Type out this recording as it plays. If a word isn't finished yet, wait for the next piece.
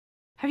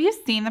Have you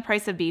seen the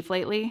price of beef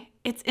lately?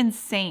 It's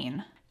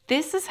insane.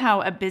 This is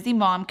how a busy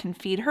mom can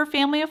feed her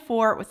family of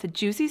 4 with a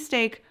juicy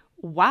steak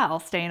while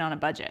staying on a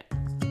budget.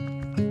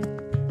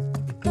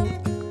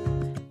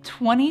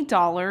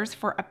 $20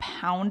 for a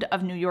pound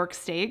of New York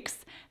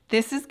steaks?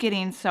 This is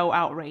getting so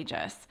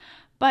outrageous.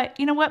 But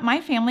you know what?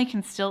 My family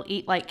can still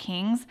eat like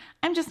kings.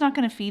 I'm just not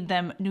going to feed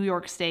them New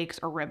York steaks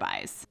or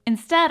ribeyes.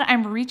 Instead,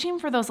 I'm reaching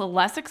for those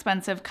less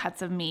expensive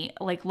cuts of meat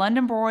like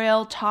London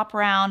broil, top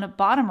round,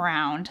 bottom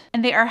round,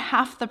 and they are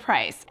half the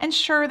price. And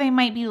sure, they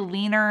might be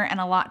leaner and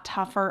a lot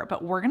tougher,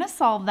 but we're going to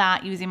solve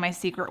that using my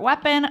secret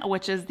weapon,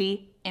 which is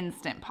the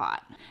Instant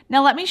Pot.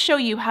 Now let me show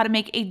you how to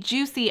make a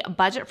juicy,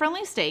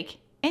 budget-friendly steak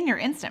in your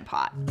Instant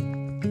Pot.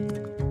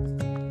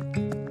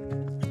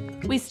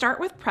 We start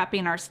with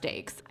prepping our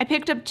steaks. I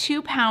picked up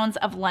 2 pounds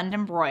of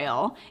London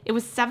broil. It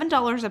was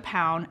 $7 a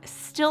pound,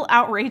 still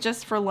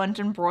outrageous for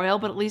London broil,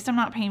 but at least I'm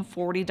not paying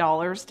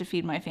 $40 to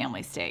feed my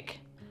family steak.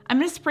 I'm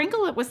gonna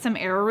sprinkle it with some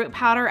arrowroot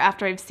powder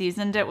after I've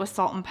seasoned it with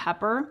salt and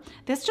pepper.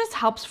 This just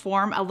helps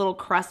form a little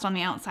crust on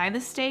the outside of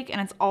the steak,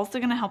 and it's also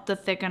gonna help to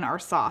thicken our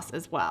sauce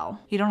as well.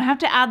 You don't have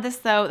to add this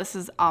though, this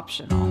is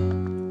optional.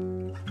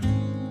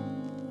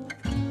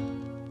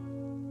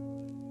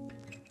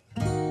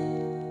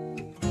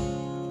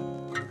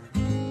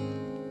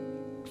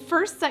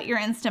 First, set your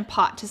Instant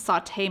Pot to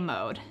saute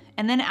mode,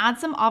 and then add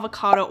some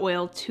avocado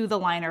oil to the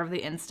liner of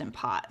the Instant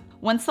Pot.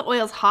 Once the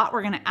oil's hot,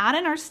 we're gonna add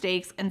in our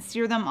steaks and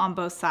sear them on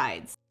both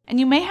sides. And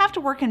you may have to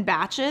work in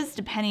batches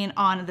depending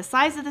on the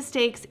size of the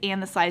steaks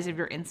and the size of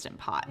your Instant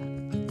Pot.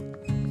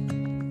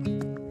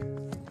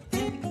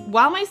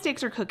 While my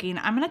steaks are cooking,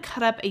 I'm gonna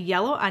cut up a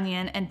yellow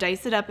onion and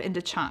dice it up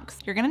into chunks.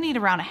 You're gonna need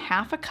around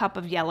 1/2 cup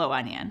of yellow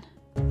onion.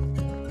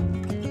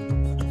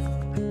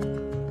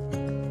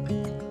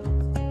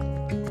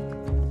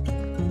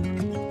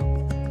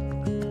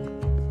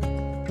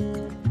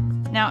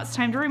 Now it's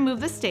time to remove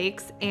the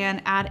steaks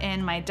and add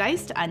in my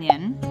diced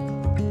onion,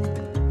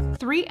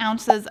 3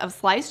 ounces of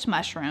sliced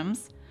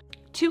mushrooms,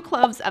 2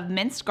 cloves of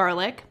minced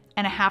garlic,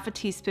 and 1/2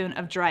 teaspoon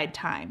of dried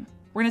thyme.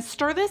 We're gonna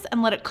stir this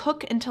and let it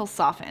cook until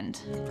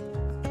softened.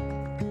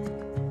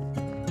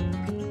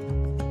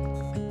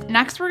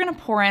 Next, we're gonna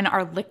pour in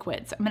our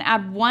liquids. I'm gonna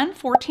add 1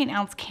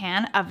 14-ounce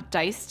can of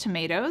diced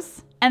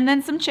tomatoes, and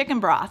then some chicken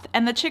broth.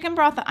 And the chicken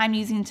broth that I'm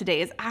using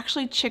today is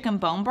actually chicken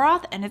bone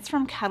broth, and it's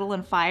from Kettle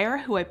and Fire,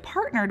 who I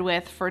partnered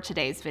with for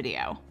today's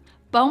video.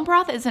 Bone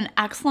broth is an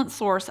excellent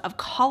source of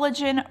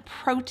collagen,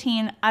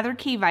 protein, other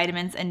key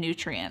vitamins, and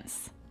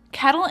nutrients.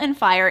 Kettle and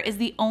Fire is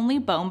the only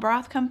bone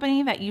broth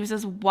company that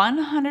uses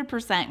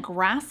 100%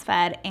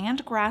 grass-fed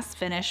and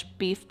grass-finished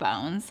beef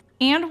bones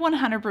and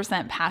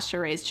 100%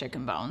 pasture-raised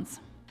chicken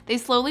bones. They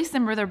slowly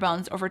simmer their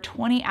bones over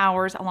 20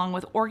 hours along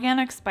with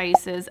organic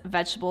spices,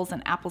 vegetables,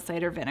 and apple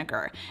cider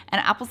vinegar. And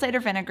apple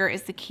cider vinegar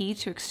is the key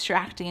to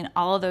extracting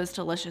all of those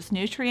delicious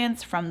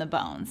nutrients from the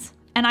bones.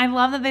 And I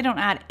love that they don't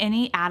add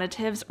any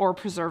additives or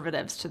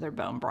preservatives to their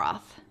bone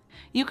broth.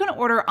 You can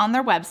order on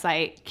their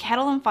website,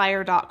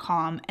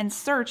 kettleandfire.com, and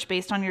search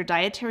based on your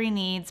dietary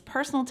needs,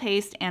 personal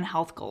taste, and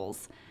health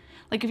goals.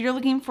 Like if you're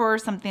looking for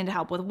something to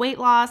help with weight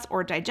loss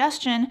or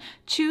digestion,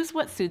 choose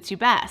what suits you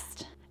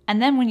best.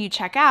 And then when you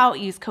check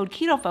out, use code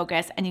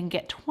KetoFocus and you can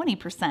get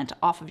 20%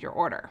 off of your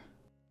order.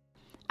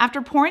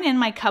 After pouring in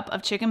my cup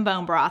of chicken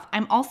bone broth,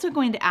 I'm also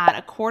going to add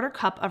 1/4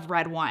 cup of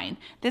red wine.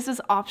 This is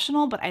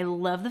optional, but I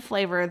love the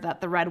flavor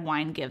that the red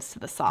wine gives to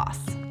the sauce.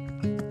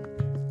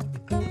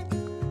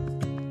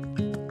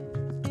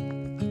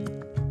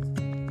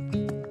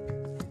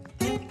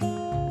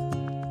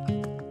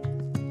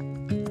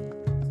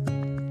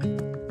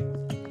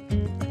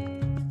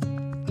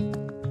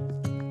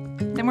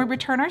 Then we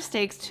return our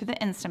steaks to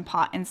the Instant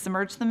Pot and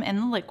submerge them in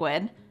the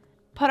liquid.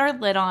 Put our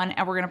lid on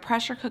and we're gonna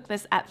pressure cook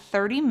this at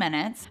 30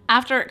 minutes.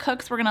 After it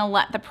cooks, we're gonna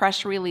let the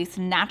pressure release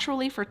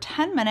naturally for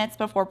 10 minutes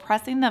before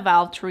pressing the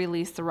valve to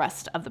release the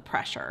rest of the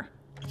pressure.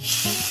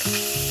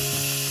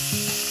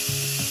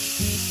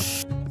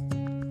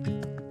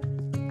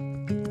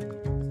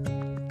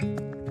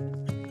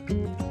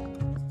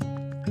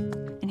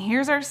 And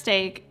here's our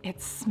steak.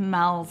 It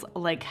smells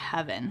like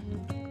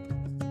heaven.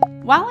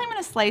 While I'm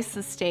gonna slice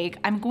the steak,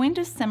 I'm going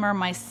to simmer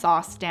my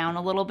sauce down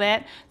a little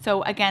bit.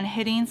 So again,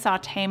 hitting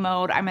saute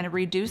mode, I'm gonna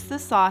reduce the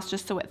sauce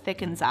just so it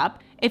thickens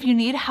up. If you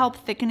need help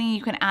thickening,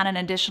 you can add an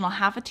additional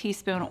 1/2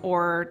 teaspoon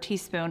or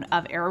teaspoon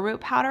of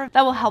arrowroot powder.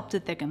 That will help to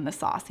thicken the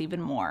sauce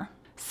even more.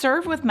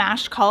 Serve with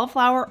mashed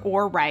cauliflower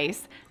or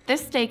rice.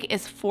 This steak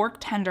is fork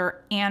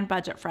tender and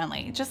budget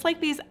friendly. Just like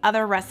these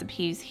other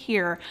recipes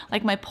here,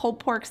 like my pulled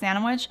pork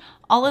sandwich,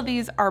 all of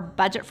these are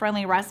budget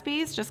friendly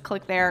recipes. Just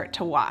click there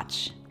to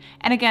watch.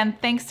 And again,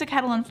 thanks to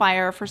Kettle and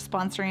Fire for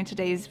sponsoring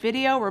today's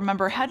video.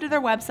 Remember, head to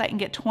their website and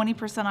get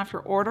 20% off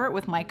your order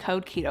with my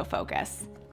code KetoFocus.